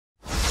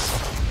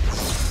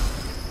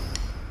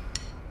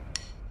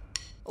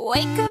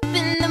Wake up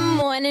in the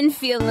morning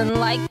feeling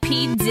like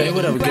P. Diddy. Hey,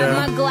 what up, Grab girl?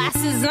 my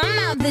glasses, I'm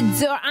out the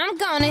door. I'm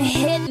gonna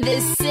hit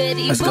this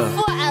city. Let's go.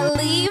 Before I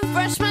leave,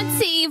 brush my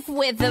teeth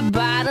with a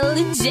bottle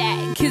of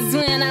Jack. Cause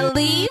when I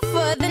leave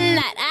for the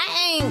night,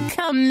 I ain't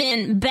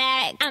coming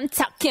back. I'm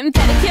talking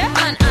pedicure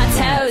on our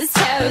toes,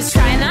 toes.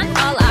 Trying on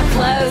all our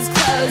clothes,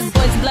 clothes.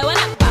 Boys blowing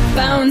up our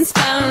phones,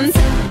 phones.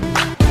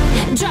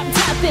 Drop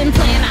top and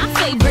playing our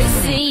favorite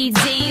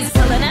CDs.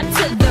 Pulling up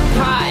to the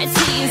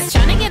parties.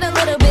 Trying to get a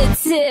little bit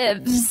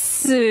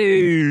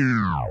tipsy.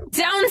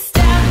 Don't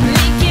stop,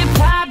 make it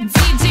pop.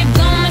 DJ,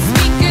 blow my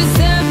speakers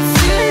up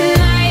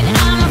tonight.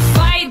 I'ma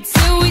fight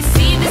till we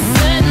see the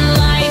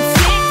sunlight.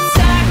 Tick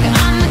tock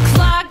on the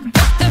clock,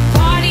 but the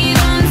party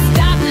don't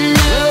stop.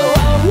 No.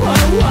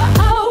 Don't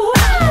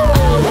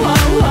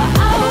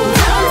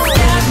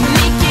stop,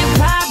 make it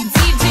pop.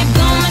 DJ,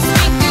 blow my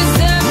speakers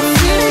up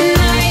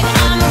tonight.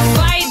 I'ma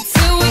fight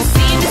till we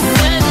see the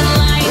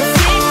sunlight.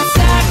 Tick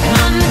tock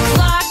on the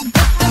clock,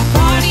 but the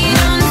party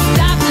don't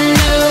stop.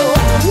 No.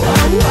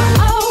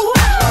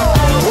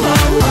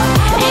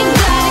 Ain't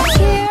got a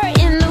care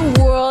in the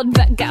world,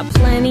 but got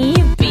plenty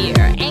of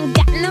beer. Ain't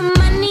got no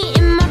money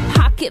in my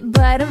pocket,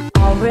 but I'm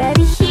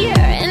already here.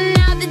 And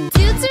now the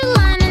dudes are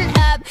lining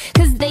up,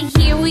 cause they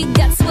hear we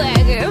got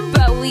swagger.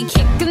 But we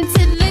kick them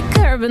to the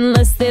curb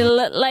unless they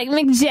look like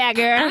Mick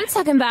Jagger. I'm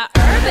talking about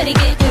everybody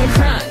getting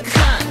crunk,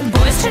 crunk.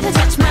 Boys try to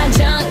touch my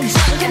junk,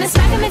 junk. Gonna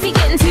smack him if he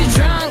getting too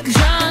drunk,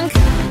 drunk.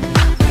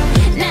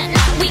 Nah,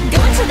 nah, we go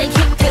until they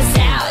kick us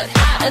out,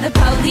 out. Or the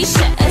police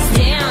shut us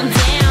down,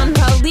 down.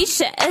 Police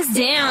shut us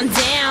down,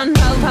 down.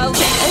 Po-po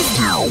shut us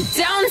down.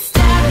 Don't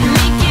stop,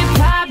 make it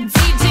pop.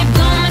 DJ,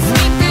 blow my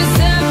speakers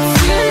up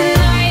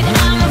tonight.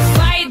 I'ma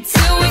fight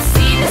till we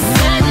see the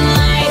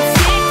sunlight.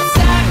 Tick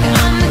tock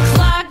on the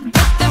clock,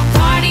 but the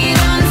party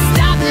don't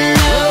stop.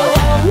 No.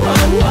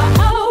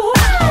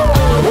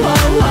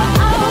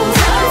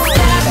 Don't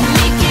stop,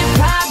 make it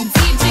pop.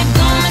 DJ,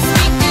 blow my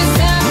speakers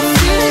up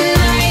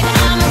tonight.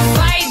 I'ma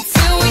fight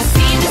till we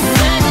see the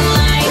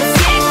sunlight.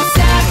 Tick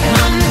tock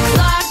on the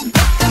clock,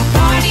 but the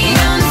party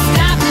don't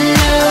stop.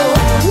 No.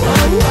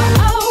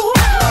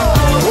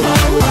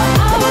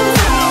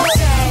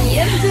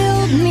 You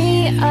build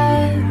me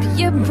up,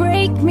 you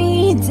break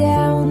me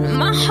down.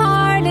 My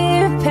heart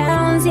it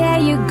pounds, yeah,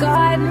 you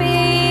got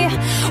me.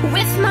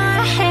 With my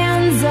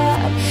hands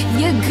up,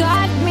 you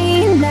got me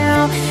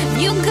now.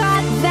 You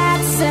got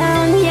that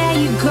sound, yeah,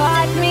 you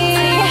got me.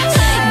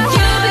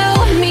 You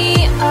build me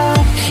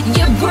up,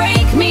 you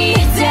break me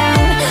down.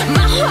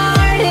 My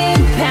heart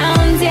it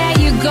pounds, yeah,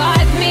 you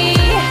got me.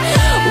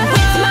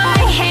 With my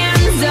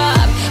hands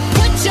up,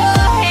 put your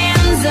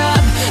hands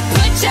up,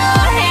 put your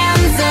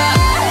hands up.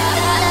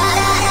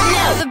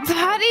 Now the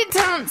party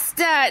don't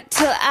start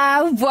till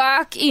I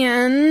walk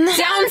in.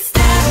 Don't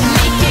stop,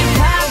 make it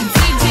pop.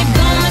 DJ,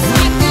 blow my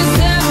speakers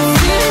up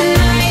tonight.